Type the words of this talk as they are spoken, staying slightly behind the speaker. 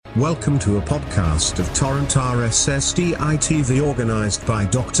Welcome to a podcast of Torrent RSSDI TV organized by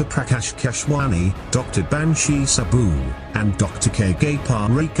Dr. Prakash Keshwani, Dr. Banshi Sabu, and Dr. K.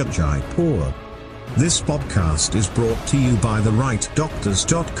 Parika Jaipur. This podcast is brought to you by the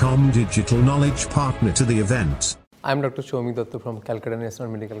rightdoctors.com digital knowledge partner to the event. I am Dr. Shoumik Datta from Calcutta National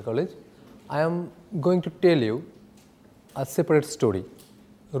Medical College. I am going to tell you a separate story,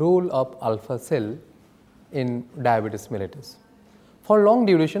 role of alpha cell in diabetes mellitus. For long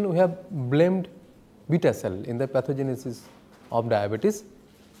duration, we have blamed beta cell in the pathogenesis of diabetes,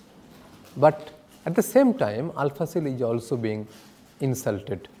 but at the same time, alpha cell is also being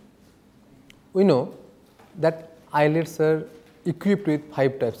insulted. We know that islets are equipped with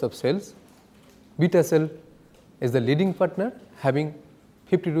 5 types of cells. Beta cell is the leading partner, having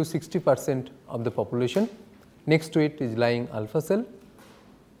 50 to 60% of the population. Next to it is lying alpha cell,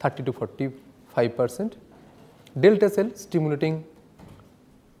 30 to 45%. Delta cell stimulating,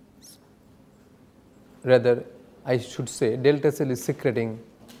 rather I should say delta cell is secreting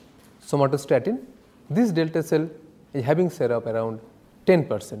somatostatin. This delta cell is having share of around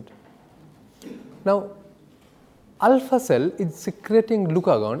 10%. Now, alpha cell is secreting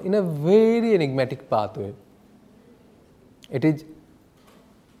glucagon in a very enigmatic pathway. It is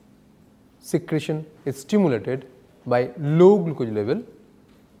secretion is stimulated by low glucose level,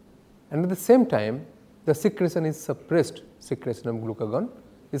 and at the same time the secretion is suppressed, secretion of glucagon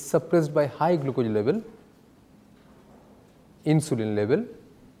is suppressed by high glucose level, insulin level.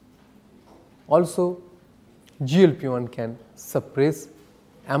 Also GLP-1 can suppress,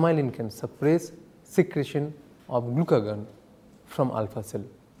 amylin can suppress secretion of glucagon from alpha cell.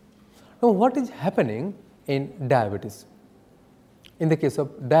 Now, what is happening in diabetes? In the case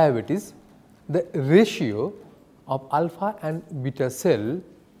of diabetes, the ratio of alpha and beta cell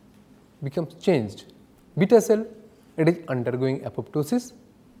becomes changed. Beta cell, it is undergoing apoptosis,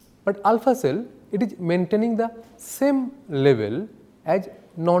 but alpha cell, it is maintaining the same level as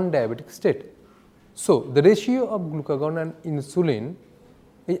non-diabetic state. So, the ratio of glucagon and insulin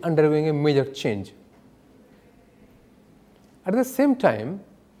is undergoing a major change. At the same time,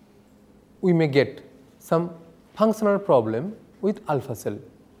 we may get some functional problem with alpha cell.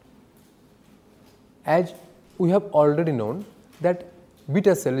 As we have already known that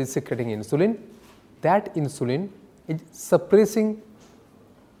beta cell is secreting insulin, that insulin is suppressing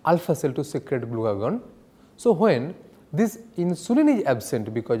alpha cell to secrete glucagon. So, when this insulin is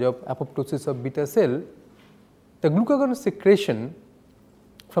absent because of apoptosis of beta cell, the glucagon secretion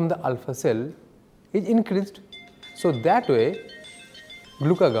from the alpha cell is increased. So, that way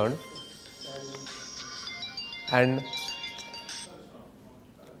glucagon and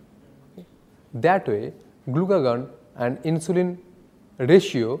insulin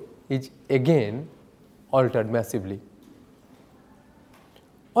ratio is again altered massively.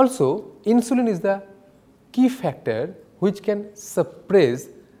 Also, insulin is the key factor which can suppress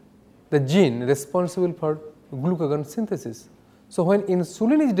the gene responsible for glucagon synthesis. So, when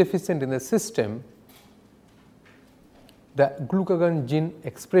insulin is deficient in the system, the glucagon gene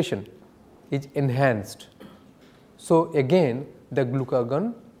expression is enhanced. So, again the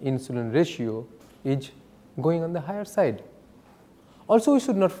glucagon insulin ratio is going on the higher side. Also, we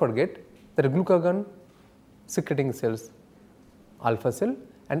should not forget that glucagon secreting cells alpha cell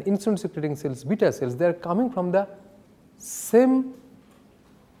and insulin secreting cells beta cells, they are coming from the same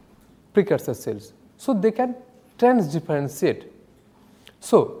precursor cells. So, they can transdifferentiate.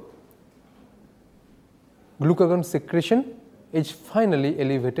 So, glucagon secretion is finally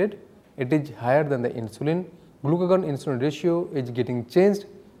elevated, it is higher than the insulin, glucagon insulin ratio is getting changed.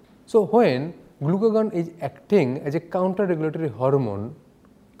 So, when glucagon is acting as a counter regulatory hormone,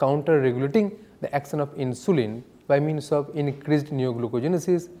 counter regulating the action of insulin by means of increased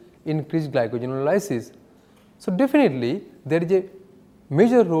neoglucogenesis, increased glycogenolysis. So, definitely there is a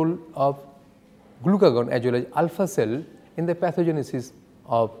major role of glucagon as well as alpha cell in the pathogenesis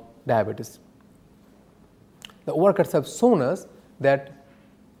of diabetes. The workers have shown us that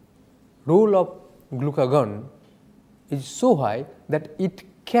role of glucagon is so high that it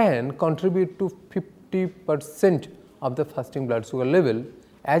can contribute to 50% of the fasting blood sugar level,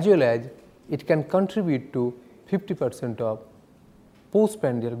 as well as it can contribute to 50% of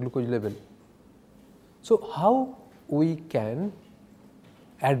postprandial glucose level. So, how we can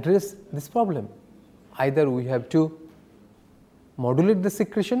address this problem? Either we have to modulate the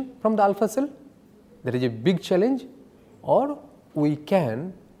secretion from the alpha cell, that is a big challenge, or we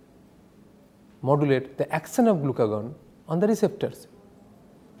can modulate the action of glucagon on the receptors.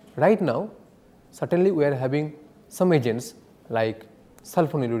 Right now, certainly we are having some agents like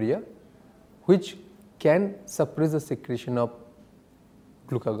sulfonylurea, which can suppress the secretion of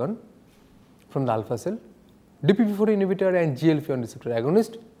glucagon from the alpha cell. DPP-4 inhibitor and GLP-1 receptor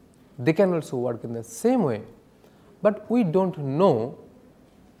agonist, they can also work in the same way, but we do not know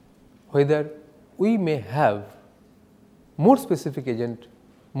whether we may have more specific agent,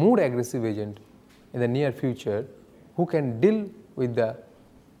 more aggressive agent in the near future who can deal with the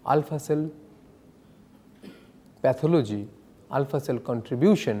alpha cell pathology, alpha cell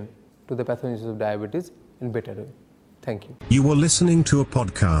contribution to the pathogenesis of diabetes in better way. Thank you. You were listening to a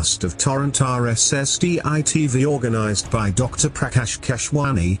podcast of Torrent RSSDI TV organized by Dr. Prakash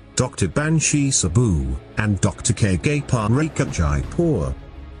Keshwani, Dr. Banshi Sabu, and Dr. K. Gopal Jaipur.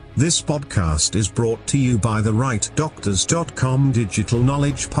 This podcast is brought to you by the rightdoctors.com digital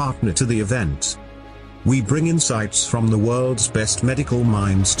knowledge partner to the event. We bring insights from the world's best medical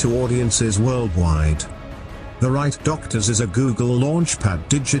minds to audiences worldwide. The Right Doctors is a Google Launchpad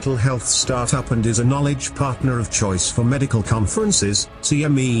digital health startup and is a knowledge partner of choice for medical conferences,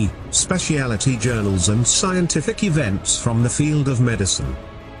 CME, specialty journals and scientific events from the field of medicine.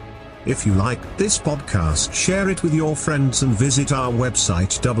 If you liked this podcast, share it with your friends and visit our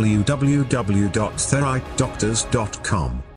website www.therightdoctors.com.